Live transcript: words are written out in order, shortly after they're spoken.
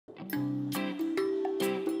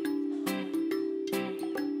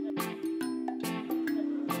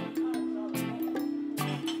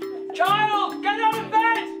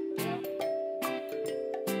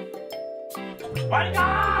Wake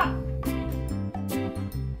up!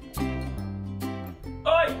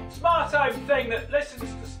 Oi, smart home thing that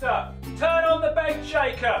listens to stuff. Turn on the bed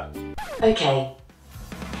shaker. Okay.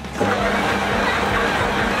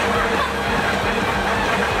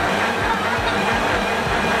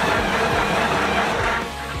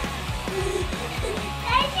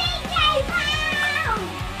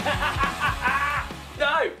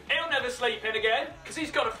 No, he'll never sleep in again because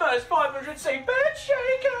he's got a first 500c bed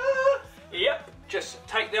shaker. Yep, just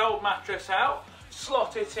take the old mattress out,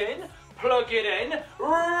 slot it in, plug it in,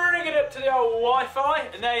 ring it up to the old Wi-Fi,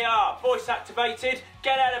 and there you are, voice activated.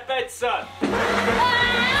 Get out of bed, son.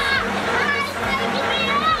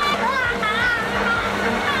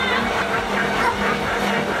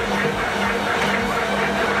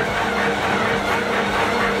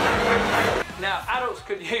 Now, adults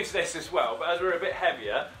could use this as well, but as we're a bit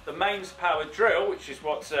heavier, the mains powered drill, which is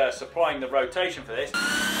what's supplying the rotation for this,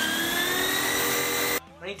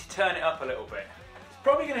 we need to turn it up a little bit. It's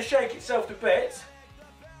probably going to shake itself to bits.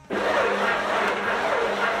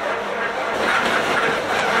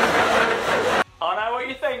 I know what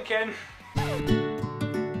you're thinking.